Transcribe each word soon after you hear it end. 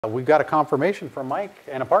We've got a confirmation from Mike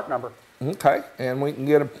and a part number. Okay, and we can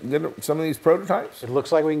get some of these prototypes? It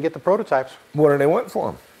looks like we can get the prototypes. What do they want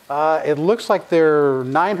for them? It looks like they're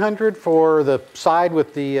 $900 for the side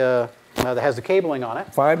with the that has the cabling on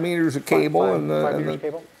it. 5 meters of cable Five and the meters of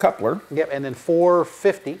cable. coupler. Yep, and then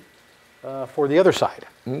 $450 for the other side.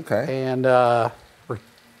 Okay. And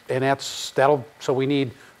so we need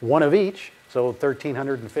one of each, so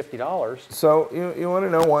 $1,350. So you want to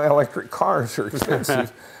know why electric cars are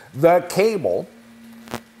expensive? The cable.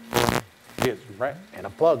 Right, and a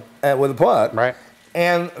plug. With a plug. Right.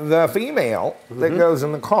 And the female that goes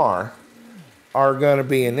in the car are going to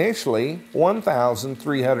be initially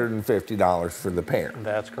 $1,350 for the pair.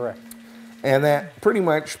 That's correct. And that pretty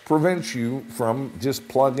much prevents you from just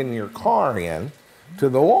plugging your car in to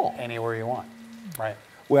the wall. Anywhere you want, right.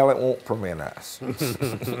 Well, it won't prevent us.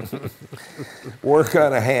 We're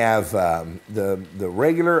going to have the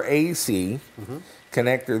regular AC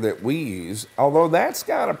connector that we use, although that's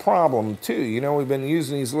got a problem too. You know, we've been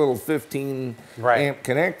using these little 15 amp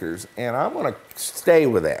connectors, and I'm going to stay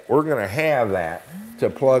with that. We're going to have that to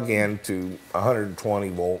plug into 120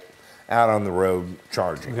 volt out on the road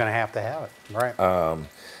charging. You're going to have it, right.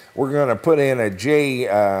 We're going to put in a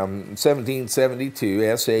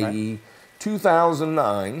J1772 SAE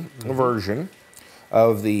 2009 version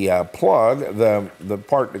of the plug, the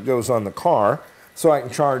part that goes on the car, so I can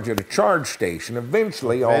charge at a charge station.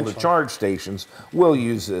 Eventually, all the charge stations will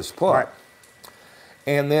use this plug. Right.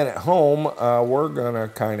 And then at home, we're going to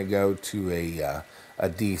kind of go to a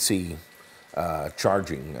DC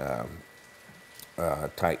charging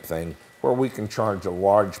type thing where we can charge a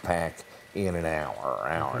large pack in an hour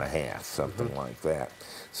and a half, something like that.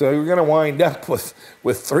 So you're going to wind up with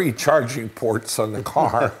 3 charging ports on the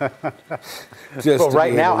car. Well,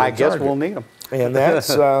 right now, I guess we'll need them. And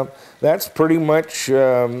that's pretty much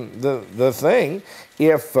the thing.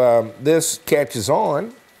 If this catches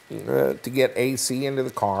on to get AC into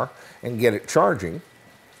the car and get it charging,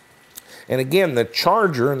 and again, the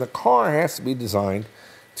charger in the car has to be designed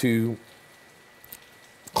to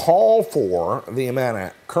call for the amount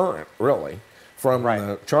of current, really, from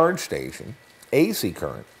the charge station, AC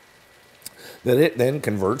current, that it then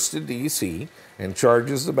converts to DC and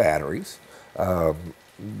charges the batteries. It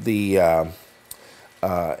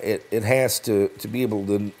has to be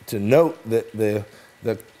able to note that the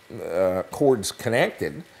cord's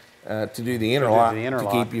connected to do the interlock to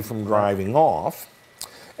keep you from driving off.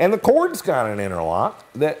 And the cord's got an interlock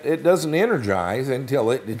that it doesn't energize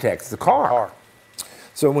until it detects the car.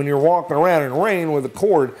 So when you're walking around in rain with a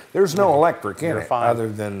cord, there's no electric in it other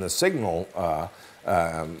than the signal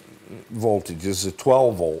voltages, a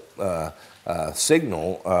 12 volt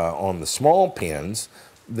signal on the small pins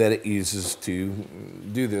that it uses to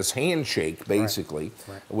do this handshake, basically,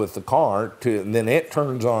 with the car. And then it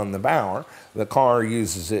turns on the power. The car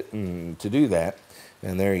uses it to do that,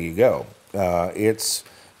 and there you go. It's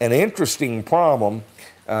an interesting problem.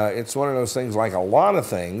 It's one of those things, like a lot of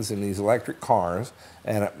things in these electric cars,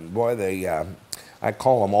 and boy, I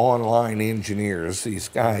call them online engineers, these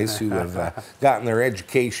guys who have gotten their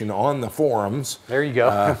education on the forums. There you go.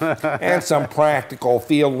 And some practical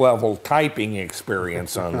field-level typing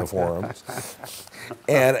experience on the forums.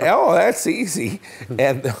 And, oh, that's easy.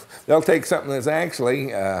 And they'll take something that's actually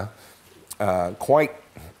quite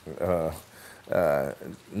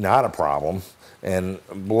not a problem and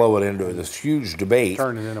blow it into this huge debate.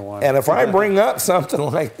 Turn it into one. And if I bring up something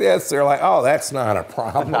like this, they're like, oh, that's not a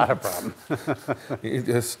problem. Not a problem. You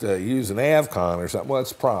just use an Avcon or something. Well,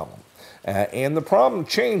 it's a problem. And the problem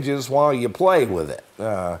changes while you play with it.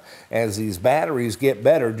 As these batteries get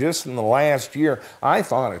better, just in the last year, I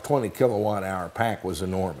thought a 20 kilowatt hour pack was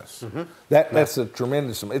enormous. That's a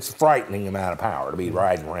tremendous, it's a frightening amount of power to be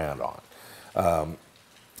riding around on.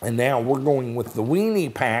 And now we're going with the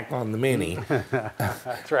weenie pack on the Mini.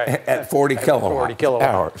 That's right. At 40 kilowatt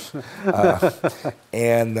hours.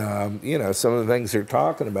 And, you know, some of the things they're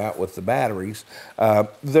talking about with the batteries.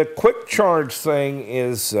 The quick charge thing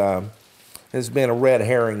has been a red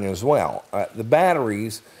herring as well. The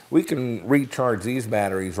batteries, we can recharge these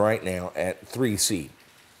batteries right now at 3C,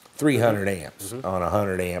 300 amps on a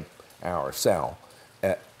 100 amp hour cell.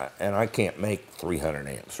 And I can't make 300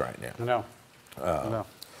 amps right now. No. No.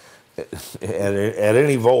 At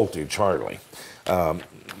any voltage, hardly.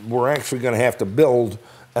 We're actually going to have to build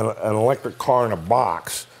an electric car in a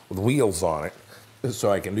box with wheels on it so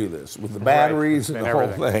I can do this with the batteries and the whole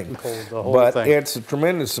thing. But it's a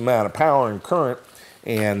tremendous amount of power and current,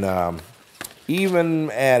 and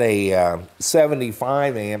even at a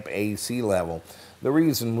 75 amp AC level, the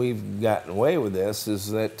reason we've gotten away with this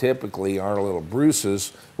is that typically our little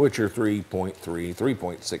Bruces, which are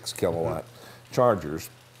 3.6 kilowatt chargers,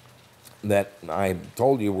 that I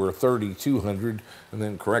told you were 3,200 and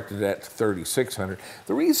then corrected that to 3,600.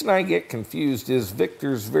 The reason I get confused is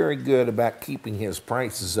Victor's very good about keeping his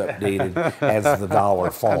prices updated as the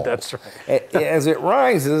dollar falls. That's right. As it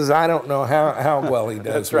rises, I don't know how well he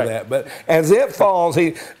does That's with right. that, but as it falls,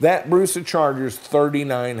 that Bruce charger's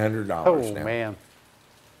 $3,900 Oh, now. man.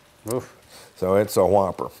 Oof. So it's a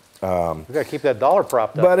whopper. We got to keep that dollar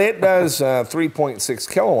propped up. But it does 3.6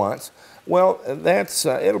 kilowatts. Well, that's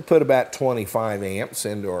it'll put about 25 amps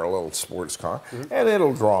into our little sports car, and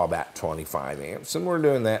it'll draw about 25 amps. And we're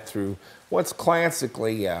doing that through what's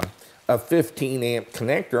classically a 15 amp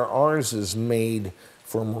connector. Ours is made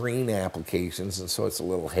for marine applications, and so it's a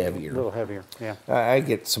little heavier. A little heavier, yeah. I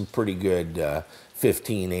get some pretty good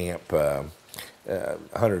 15 amp,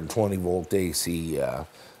 120 volt AC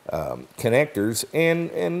connectors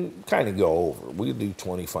and kind of go over. We do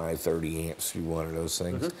 25, 30 amps through one of those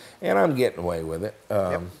things, and I'm getting away with it.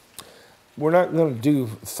 We're not going to do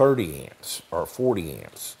 30 amps or 40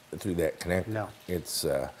 amps through that connector. No. It's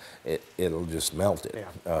it'll just melt it.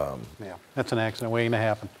 Yeah. Yeah, that's an accident waiting to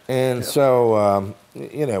happen. And so,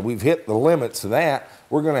 you know, we've hit the limits of that.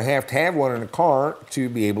 We're going to have one in the car to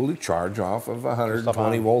be able to charge off of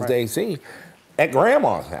 120 volt right. AC at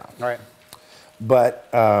Grandma's house. Right. But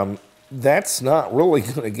that's not really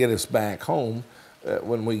going to get us back home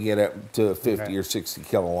when we get up to a 50 or 60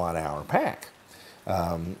 kilowatt hour pack.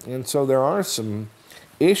 And so there are some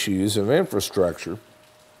issues of infrastructure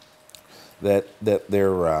that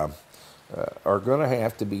there are going to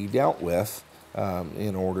have to be dealt with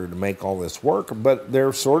in order to make all this work. But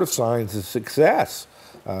they're sort of signs of success.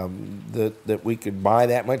 That we could buy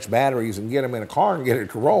that much batteries and get them in a car and get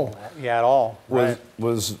it to roll. Yeah, at all.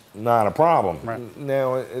 Was not a problem. Right.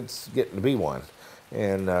 Now it's getting to be one,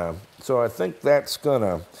 and so I think that's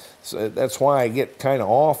gonna. So that's why I get kind of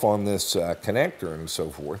off on this connector and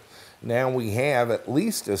so forth. Now we have at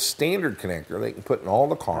least a standard connector they can put in all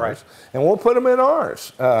the cars, Right. and we'll put them in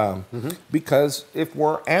ours because if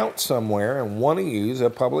we're out somewhere and want to use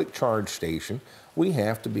a public charge station, we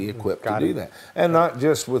have to be equipped to do that. And not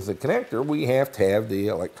just with the connector, we have to have the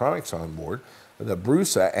electronics on board. The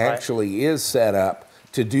Brusa actually is set up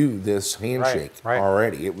to do this handshake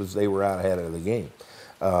already. They were out ahead of the game.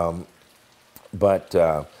 But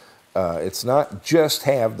it's not just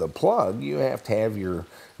have the plug. You have to have your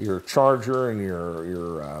charger and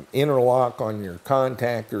your interlock on your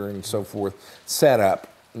contactor and so forth set up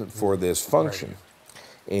for this function.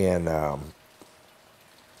 And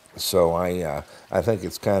so I think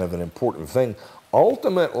it's kind of an important thing.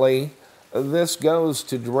 Ultimately, this goes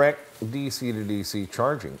to direct DC to DC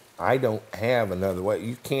charging. I don't have another way.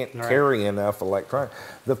 You can't carry enough electronics.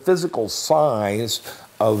 The physical size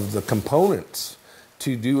of the components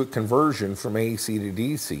to do a conversion from AC to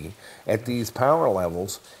DC at these power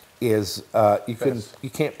levels is you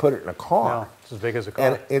can't put it in a car. No, it's as big as a car.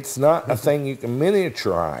 And it's not a thing you can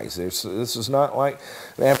miniaturize. This is not like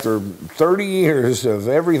after 30 years of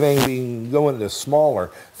everything going to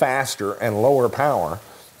smaller, faster, and lower power,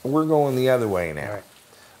 we're going the other way now.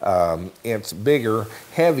 It's bigger,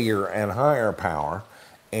 heavier, and higher power,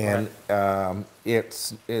 and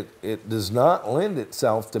it does not lend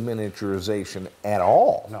itself to miniaturization at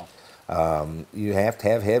all. No. You have to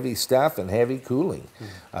have heavy stuff and heavy cooling.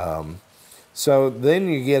 So then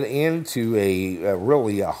you get into a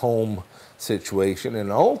really a home situation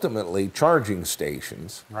and ultimately charging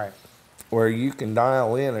stations where you can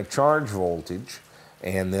dial in a charge voltage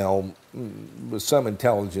and they'll, with some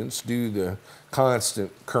intelligence, do the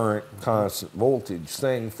constant current, constant voltage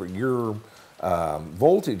thing for your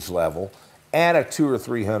voltage level at a 200 or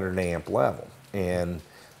 300 amp level. And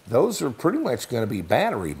those are pretty much going to be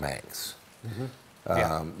battery banks.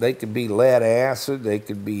 They could be lead acid, they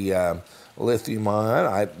could be lithium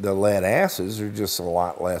ion. The lead acids are just a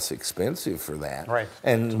lot less expensive for that.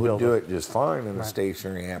 And would do it just fine in a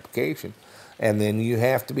stationary application. And then you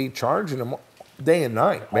have to be charging them day and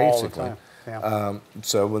night, basically. All the time.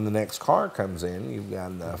 So when the next car comes in, you've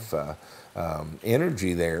got enough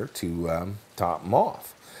energy there to top them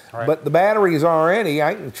off. But the batteries already,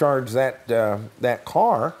 I can charge that that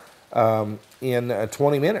car in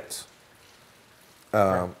 20 minutes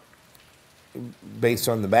based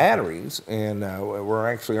on the batteries. And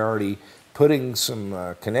we're actually already putting some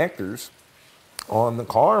connectors on the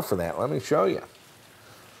car for that. Let me show you.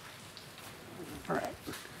 All right.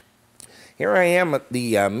 Here I am at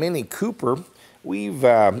the Mini Cooper. We've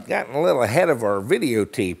gotten a little ahead of our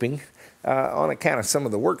videotaping on account of some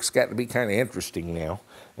of the work's got to be kind of interesting now.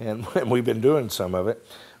 and we've been doing some of it.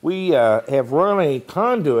 We have run a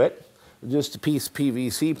conduit, just a piece of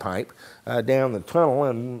PVC pipe, down the tunnel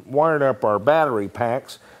and wired up our battery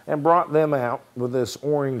packs and brought them out with this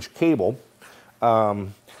orange cable.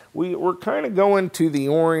 We're kind of going to the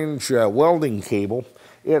orange welding cable.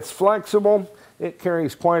 It's flexible, it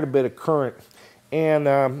carries quite a bit of current,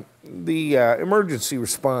 and the emergency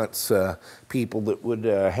response people that would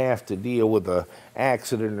have to deal with an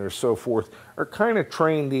accident or so forth are kind of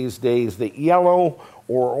trained these days that yellow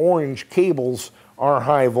or orange cables are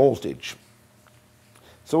high voltage.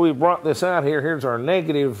 So we brought this out here. Here's our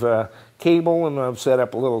negative cable, and I've set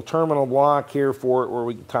up a little terminal block here for it where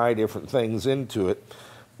we can tie different things into it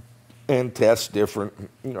and test different,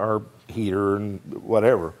 our heater and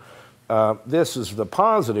whatever. This is the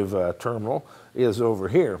positive terminal, is over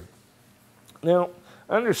here. Now,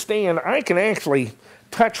 understand, I can actually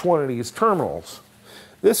touch one of these terminals.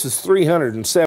 This is 370